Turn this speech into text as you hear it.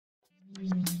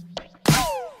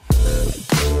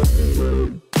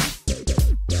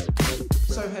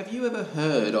So have you ever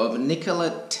heard of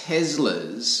Nikola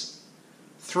Tesla's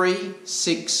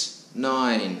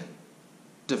 369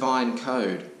 divine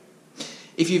code?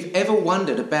 If you've ever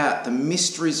wondered about the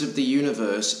mysteries of the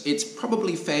universe, it's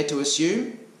probably fair to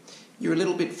assume you're a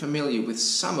little bit familiar with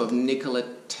some of Nikola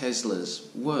Tesla's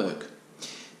work.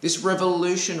 This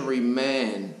revolutionary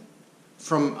man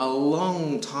from a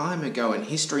long time ago in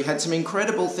history had some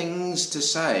incredible things to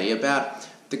say about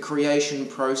the creation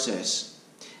process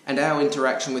and our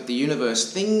interaction with the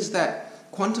universe, things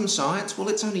that quantum science, well,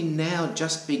 it's only now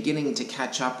just beginning to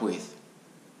catch up with.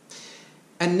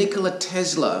 And Nikola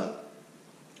Tesla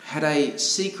had a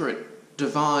secret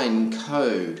divine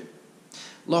code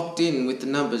locked in with the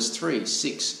numbers 3,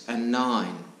 6 and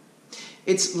 9.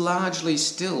 It's largely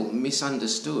still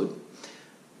misunderstood.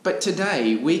 But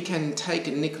today we can take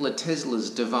Nikola Tesla's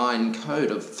divine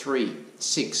code of 3,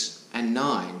 6 and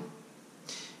 9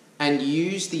 and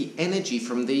use the energy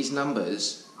from these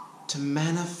numbers to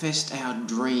manifest our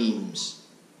dreams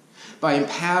by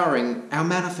empowering our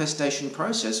manifestation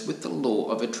process with the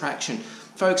law of attraction.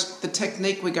 Folks, the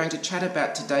technique we're going to chat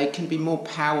about today can be more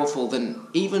powerful than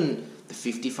even the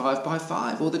 55 by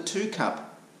 5 or the 2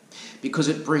 cup because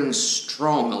it brings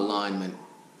strong alignment.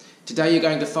 Today you're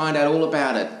going to find out all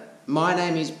about it. My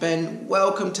name is Ben.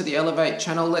 Welcome to the Elevate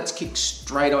channel. Let's kick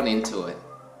straight on into it.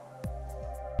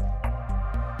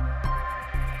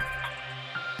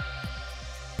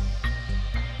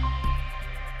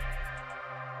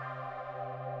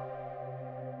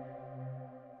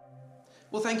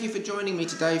 Well, thank you for joining me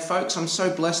today, folks. I'm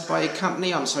so blessed by your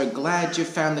company. I'm so glad you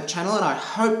found the channel, and I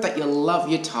hope that you love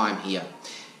your time here.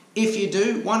 If you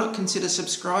do, why not consider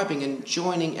subscribing and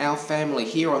joining our family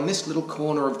here on this little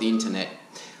corner of the internet.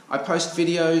 I post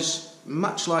videos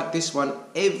much like this one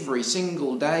every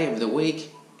single day of the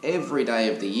week, every day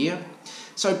of the year.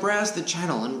 So browse the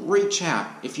channel and reach out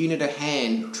if you need a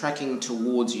hand tracking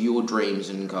towards your dreams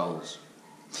and goals.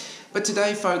 But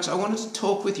today, folks, I wanted to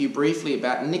talk with you briefly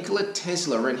about Nikola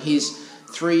Tesla and his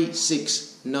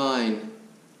 369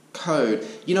 code.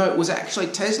 You know, it was actually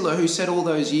Tesla who said all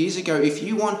those years ago, if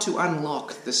you want to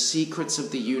unlock the secrets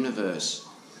of the universe,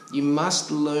 you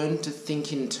must learn to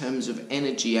think in terms of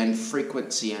energy and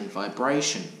frequency and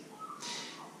vibration.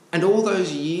 And all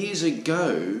those years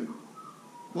ago,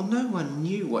 well, no one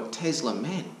knew what Tesla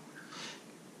meant.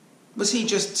 Was he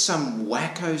just some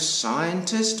wacko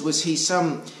scientist? Was he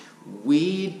some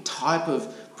weird type of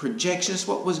projectionist?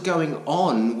 What was going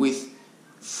on with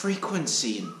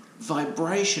frequency and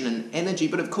vibration and energy?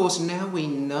 But of course now we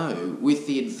know with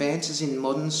the advances in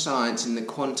modern science in the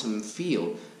quantum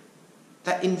field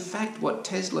that in fact what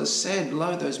Tesla said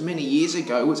those many years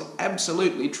ago was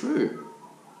absolutely true.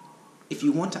 If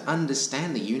you want to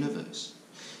understand the universe,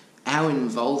 our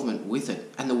involvement with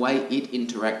it and the way it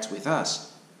interacts with us,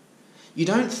 you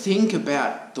don't think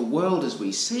about the world as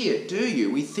we see it, do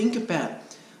you? We think about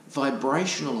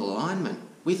vibrational alignment.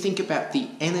 We think about the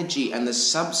energy and the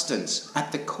substance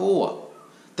at the core,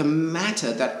 the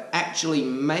matter that actually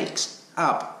makes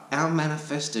up our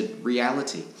manifested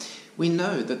reality. We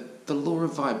know that the law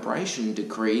of vibration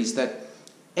decrees that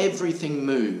everything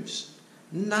moves.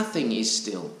 Nothing is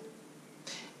still.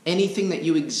 Anything that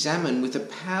you examine with a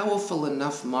powerful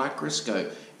enough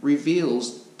microscope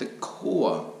reveals the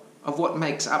core of what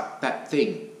makes up that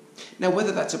thing. Now,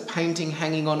 whether that's a painting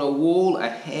hanging on a wall, a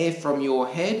hair from your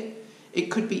head, it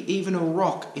could be even a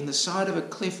rock in the side of a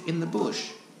cliff in the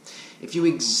bush. If you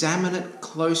examine it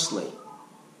closely,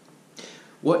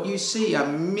 what you see are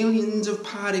millions of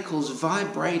particles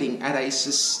vibrating at a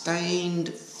sustained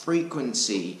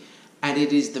frequency, and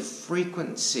it is the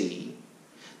frequency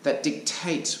that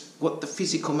dictates what the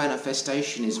physical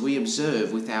manifestation is we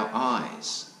observe with our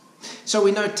eyes. So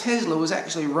we know Tesla was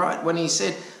actually right when he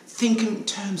said, think in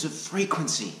terms of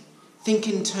frequency, think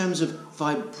in terms of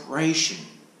vibration.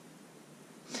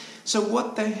 So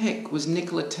what the heck was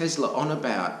Nikola Tesla on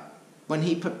about when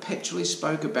he perpetually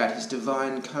spoke about his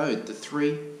divine code, the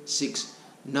 3, 6,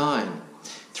 9?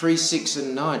 3, 6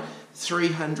 and 9.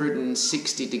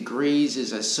 360 degrees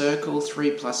is a circle,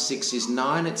 3 plus 6 is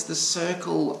 9. It's the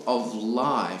circle of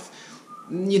life.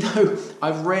 You know,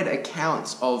 I've read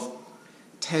accounts of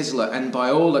Tesla, and by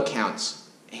all accounts,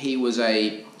 he was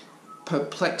a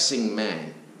perplexing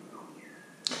man.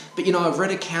 But you know, I've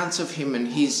read accounts of him and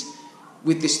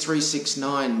with this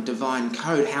 369 divine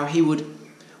code, how he would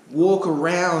walk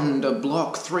around a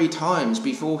block 3 times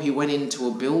before he went into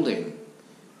a building.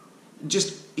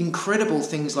 Just incredible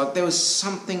things, like there was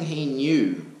something he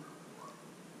knew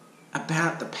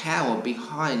about the power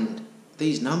behind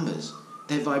these numbers,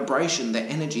 their vibration, their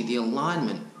energy, the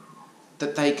alignment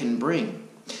that they can bring.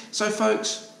 So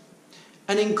folks,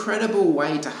 an incredible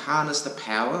way to harness the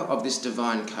power of this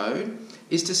divine code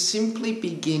is to simply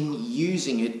begin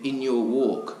using it in your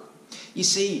walk. You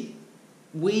see,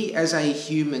 we as a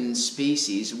human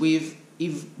species, we've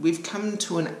come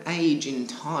to an age in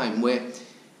time where,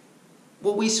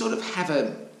 well, we sort of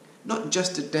have not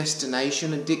just a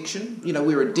destination addiction. You know,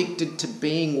 we're addicted to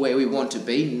being where we want to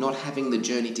be, not having the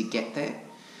journey to get there.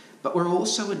 But we're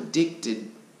also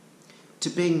addicted to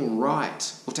being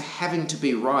right, or to having to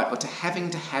be right, or to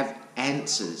having to have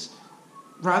answers,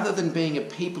 rather than being a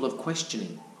people of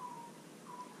questioning.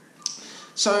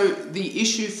 So the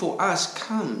issue for us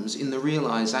comes in the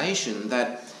realization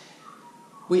that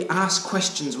we ask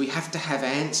questions, we have to have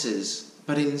answers,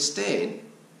 but instead,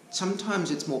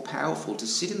 sometimes it's more powerful to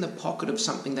sit in the pocket of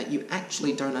something that you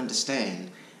actually don't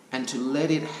understand and to let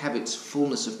it have its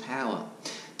fullness of power,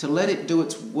 to let it do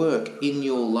its work in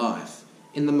your life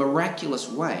in the miraculous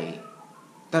way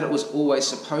that it was always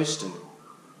supposed to.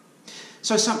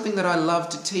 So something that I love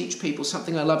to teach people,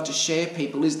 something I love to share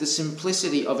people, is the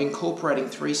simplicity of incorporating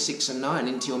 3, 6 and 9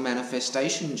 into your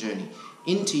manifestation journey,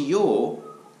 into your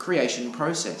creation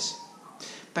process.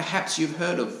 Perhaps you've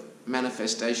heard of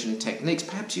manifestation techniques,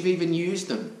 perhaps you've even used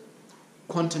them.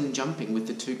 Quantum jumping with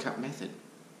the 2-cup method.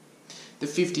 The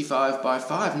 55 by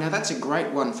 5, now that's a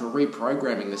great one for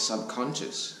reprogramming the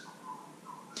subconscious.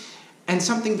 And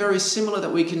something very similar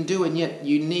that we can do, and yet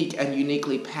unique and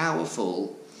uniquely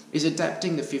powerful, is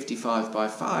adapting the 55 by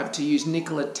 5 to use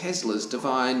Nikola Tesla's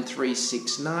divine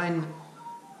 369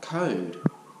 code.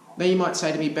 Now you might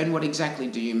say to me, Ben, what exactly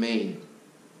do you mean?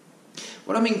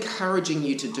 What I'm encouraging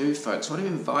you to do, folks, what I'm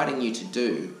inviting you to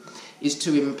do, is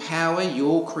to empower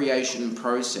your creation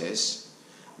process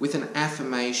with an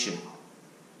affirmation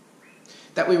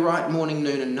that we write morning,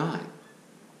 noon and night.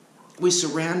 We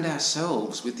surround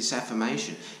ourselves with this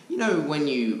affirmation. You know, when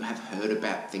you have heard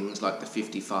about things like the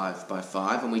 55 by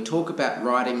 5, and we talk about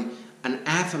writing an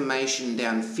affirmation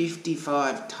down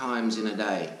 55 times in a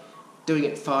day, doing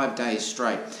it 5 days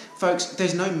straight. Folks,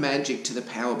 there's no magic to the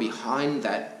power behind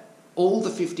that. All the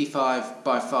 55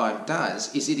 by 5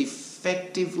 does is it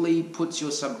effectively puts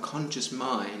your subconscious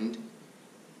mind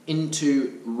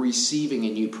into receiving a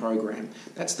new program.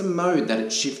 That's the mode that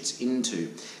it shifts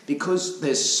into, because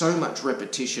there's so much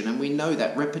repetition, and we know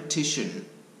that repetition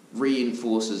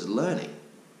reinforces learning.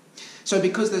 So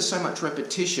because there's so much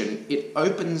repetition, it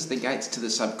opens the gates to the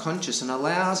subconscious and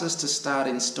allows us to start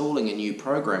installing a new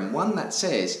program, one that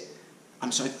says,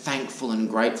 I'm so thankful and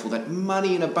grateful that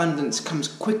money in abundance comes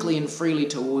quickly and freely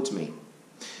towards me.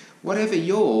 Whatever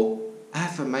your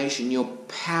affirmation, your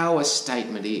power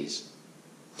statement is.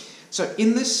 So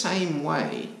in the same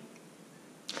way,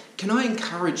 can I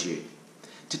encourage you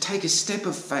to take a step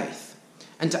of faith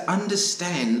and to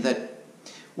understand that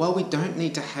while we don't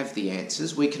need to have the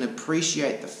answers, we can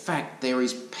appreciate the fact there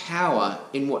is power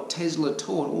in what Tesla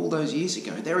taught all those years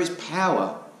ago. There is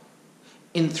power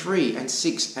in 3 and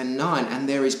 6 and 9, and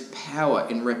there is power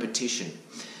in repetition.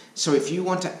 So if you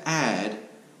want to add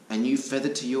a new feather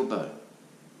to your bow,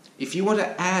 if you want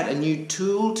to add a new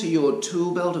tool to your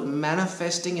tool belt of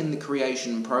manifesting in the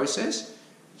creation process,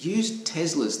 use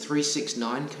Tesla's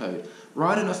 369 code.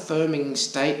 Write an affirming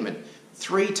statement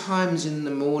 3 times in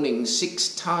the morning,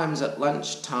 6 times at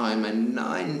lunchtime, and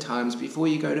 9 times before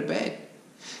you go to bed.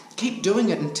 Keep doing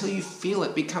it until you feel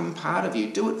it become part of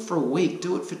you. Do it for a week,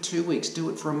 do it for 2 weeks, do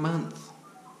it for a month.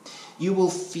 You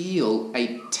will feel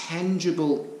a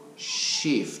tangible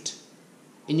shift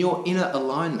in your inner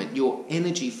alignment, your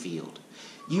energy field.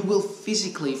 You will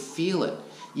physically feel it.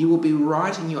 You will be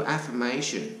writing your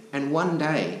affirmation, and one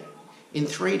day, in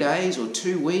 3 days or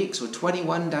 2 weeks or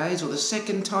 21 days, or the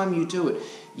second time you do it,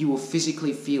 you will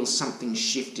physically feel something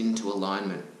shift into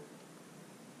alignment.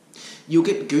 You'll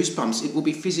get goosebumps. It will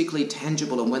be physically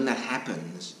tangible, and when that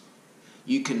happens,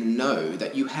 you can know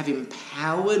that you have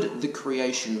empowered the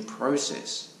creation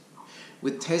process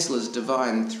with Tesla's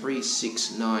divine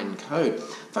 369 code.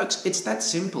 Folks, it's that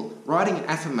simple. Writing an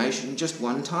affirmation just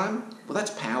one time, well,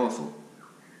 that's powerful.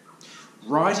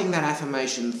 Writing that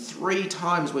affirmation 3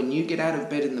 times when you get out of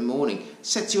bed in the morning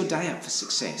sets your day up for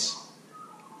success.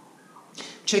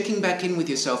 Checking back in with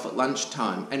yourself at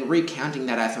lunchtime and recounting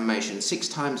that affirmation 6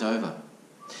 times over.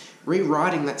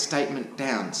 Rewriting that statement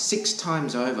down 6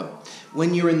 times over.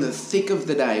 When you're in the thick of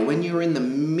the day, when you're in the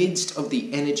midst of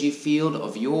the energy field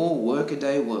of your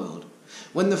workaday world,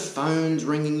 when the phone's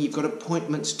ringing, you've got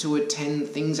appointments to attend,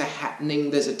 things are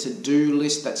happening, there's a to-do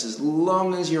list that's as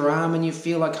long as your arm and you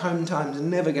feel like home time's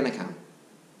never going to come.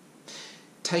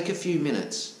 Take a few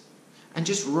minutes and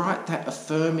just write that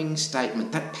affirming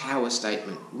statement, that power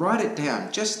statement. Write it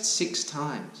down just 6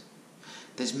 times.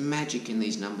 There's magic in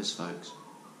these numbers, folks.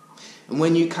 And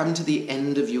when you come to the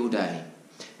end of your day,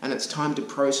 and it's time to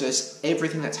process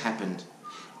everything that's happened,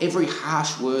 every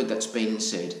harsh word that's been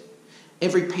said,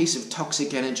 every piece of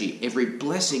toxic energy, every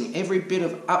blessing, every bit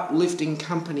of uplifting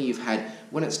company you've had,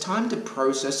 when it's time to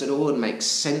process it all and make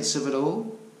sense of it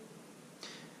all,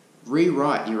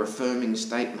 rewrite your affirming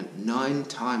statement 9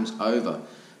 times over.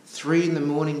 3 in the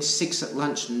morning, 6 at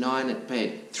lunch, 9 at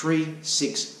bed. 3,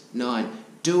 6, 9.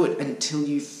 Do it until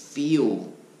you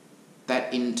feel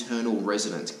that internal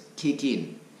resonance kick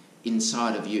in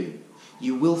inside of you.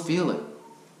 You will feel it.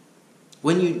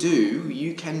 When you do,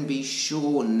 you can be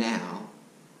sure now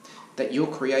that your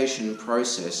creation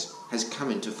process has come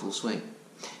into full swing.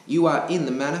 You are in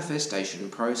the manifestation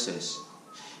process.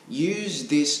 Use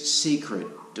this secret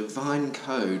divine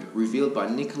code revealed by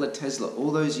Nikola Tesla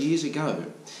all those years ago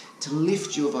to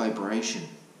lift your vibration,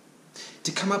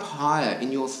 to come up higher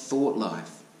in your thought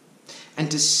life, and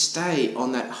to stay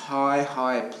on that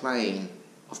high plane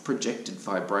of projected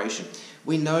vibration.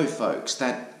 We know, folks,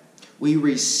 that we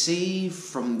receive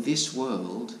from this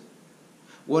world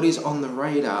what is on the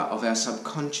radar of our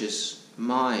subconscious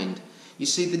mind. You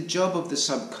see, the job of the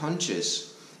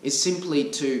subconscious is simply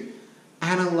to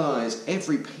analyze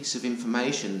every piece of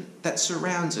information that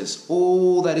surrounds us,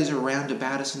 all that is around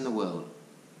about us in the world.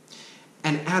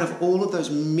 And out of all of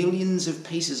those millions of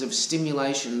pieces of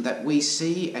stimulation that we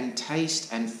see and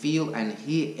taste and feel and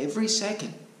hear every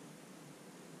second,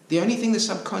 the only thing the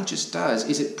subconscious does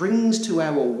is it brings to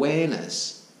our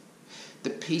awareness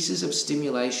the pieces of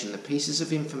stimulation, the pieces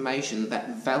of information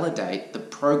that validate the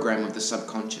program of the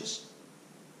subconscious.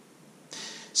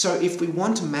 So if we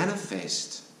want to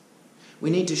manifest,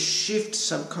 we need to shift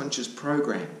subconscious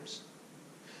programs.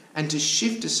 And to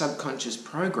shift a subconscious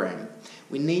program,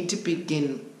 we need to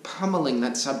begin pummeling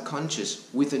that subconscious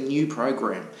with a new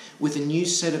program, with a new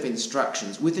set of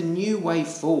instructions, with a new way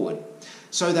forward,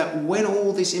 so that when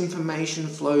all this information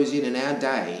flows in our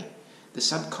day, the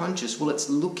subconscious, well, it's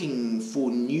looking for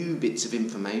new bits of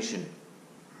information.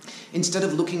 Instead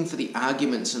of looking for the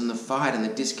arguments and the fight and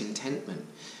the discontentment,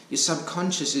 your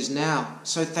subconscious is now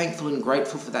so thankful and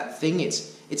grateful for that thing.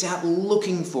 It's out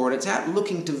looking for it. It's out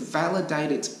looking to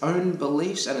validate its own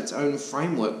beliefs and its own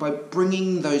framework by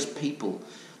bringing those people,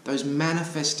 those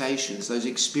manifestations, those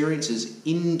experiences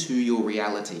into your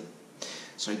reality.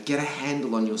 So get a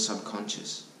handle on your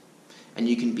subconscious. And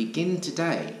you can begin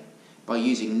today by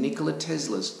using Nikola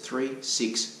Tesla's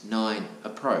 3-6-9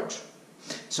 approach.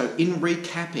 So in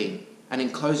recapping and in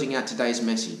closing out today's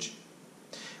message,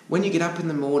 when you get up in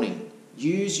the morning,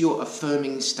 use your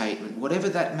affirming statement, whatever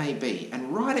that may be,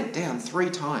 and write it down 3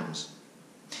 times.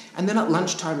 And then at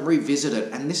lunchtime, revisit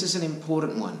it. And this is an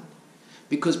important one,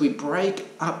 because we break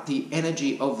up the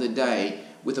energy of the day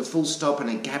with a full stop and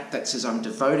a gap that says, I'm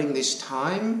devoting this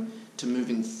time to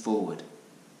moving forward.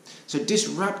 So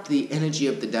disrupt the energy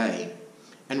of the day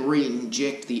and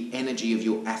re-inject the energy of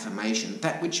your affirmation,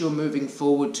 that which you're moving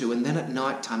forward to. And then at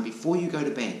night time, before you go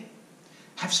to bed,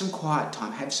 have some quiet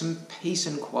time, have some peace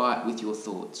and quiet with your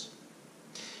thoughts.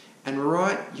 And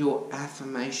write your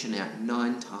affirmation out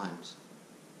 9 times.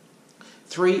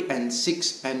 3 and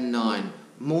 6 and 9,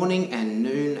 morning and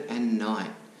noon and night.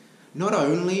 Not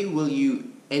only will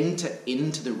you enter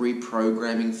into the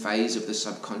reprogramming phase of the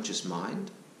subconscious mind,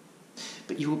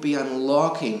 but you will be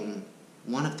unlocking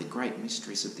one of the great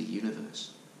mysteries of the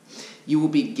universe. You will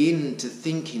begin to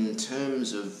think in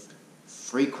terms of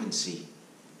frequency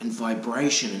and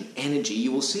vibration and energy.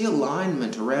 You will see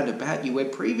alignment around about you where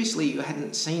previously you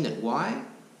hadn't seen it. Why?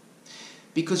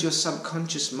 Because your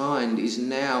subconscious mind is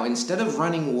now, instead of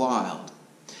running wild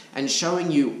and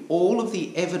showing you all of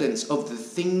the evidence of the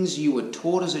things you were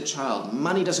taught as a child,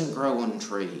 money doesn't grow on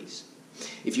trees.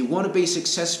 If you want to be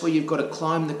successful, you've got to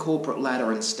climb the corporate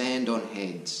ladder and stand on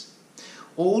heads.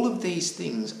 All of these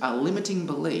things are limiting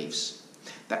beliefs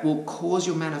that will cause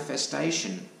your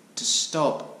manifestation to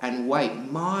stop and wait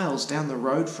miles down the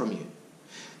road from you,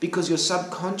 because your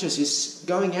subconscious is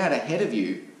going out ahead of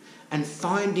you and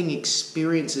finding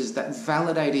experiences that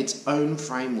validate its own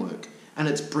framework, and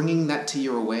it's bringing that to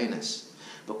your awareness.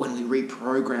 But when we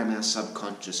reprogram our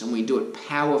subconscious, and we do it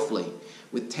powerfully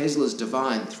with Tesla's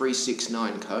divine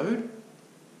 369 code,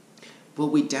 well,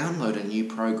 we download a new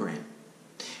program.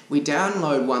 We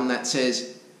download one that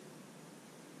says,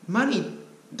 money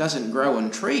doesn't grow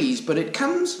on trees, but it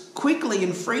comes quickly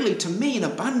and freely to me in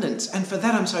abundance, and for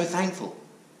that I'm so thankful.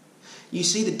 You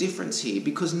see the difference here,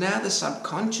 because now the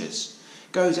subconscious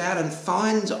goes out and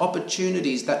finds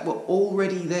opportunities that were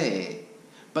already there,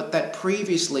 but that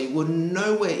previously were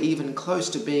nowhere even close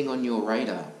to being on your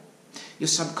radar. Your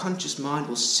subconscious mind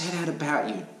will set out about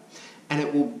you and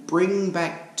it will bring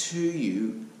back to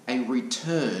you a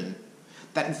return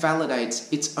that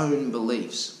validates its own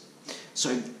beliefs.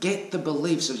 So get the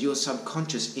beliefs of your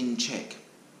subconscious in check.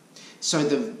 So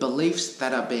the beliefs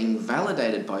that are being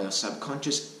validated by your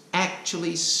subconscious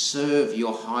actually serve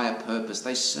your higher purpose.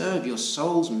 They serve your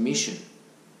soul's mission.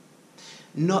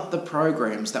 Not the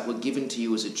programs that were given to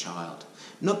you as a child.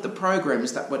 Not the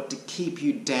programs that were to keep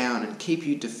you down and keep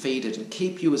you defeated and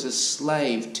keep you as a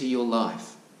slave to your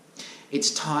life.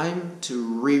 It's time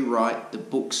to rewrite the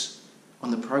books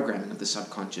on the programming of the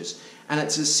subconscious. And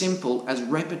it's as simple as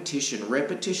repetition.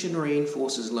 Repetition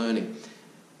reinforces learning.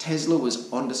 Tesla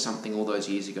was onto something all those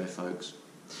years ago, folks.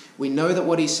 We know that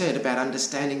what he said about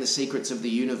understanding the secrets of the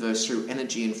universe through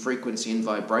energy and frequency and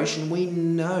vibration, we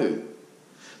know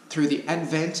through the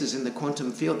advances in the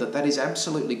quantum field that is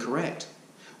absolutely correct.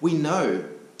 We know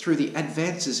through the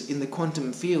advances in the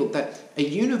quantum field that a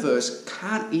universe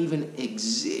can't even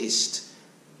exist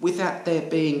without there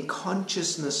being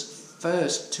consciousness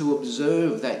first to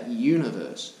observe that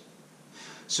universe.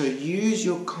 So use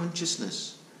your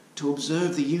consciousness to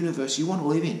observe the universe you want to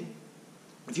live in.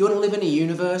 If you want to live in a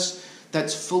universe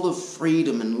that's full of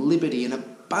freedom and liberty and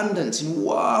abundance in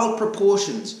wild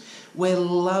proportions, where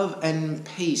love and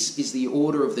peace is the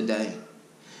order of the day,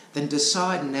 then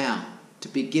decide now to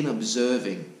begin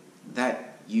observing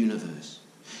that universe.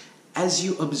 As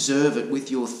you observe it with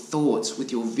your thoughts,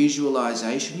 with your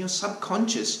visualization, your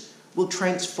subconscious will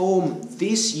transform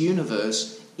this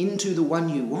universe into the one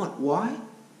you want. Why?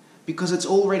 Because it's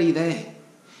already there.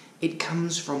 It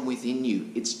comes from within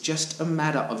you. It's just a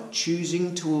matter of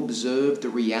choosing to observe the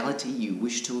reality you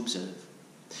wish to observe.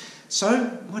 So,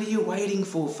 what are you waiting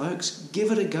for, folks?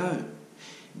 Give it a go.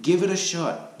 Give it a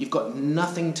shot. You've got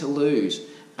nothing to lose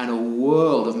and a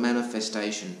world of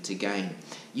manifestation to gain.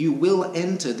 You will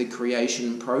enter the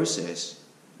creation process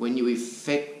when you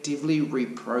effectively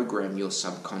reprogram your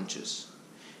subconscious.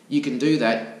 You can do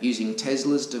that using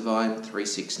Tesla's Divine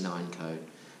 369 code.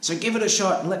 So give it a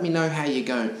shot and let me know how you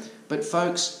go. But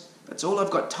folks, that's all I've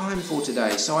got time for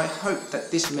today. So I hope that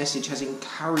this message has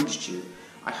encouraged you.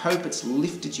 I hope it's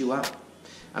lifted you up.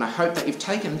 And I hope that you've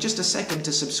taken just a second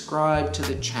to subscribe to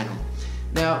the channel.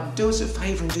 Now, do us a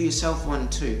favor and do yourself one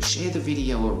too. Share the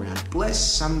video around. Bless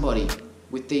somebody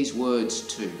with these words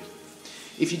too.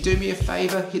 If you do me a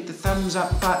favor, hit the thumbs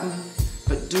up button,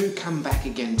 but do come back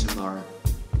again tomorrow.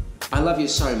 I love you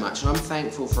so much and I'm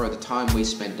thankful for the time we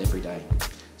spend every day.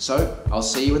 So, I'll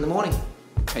see you in the morning.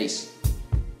 Peace.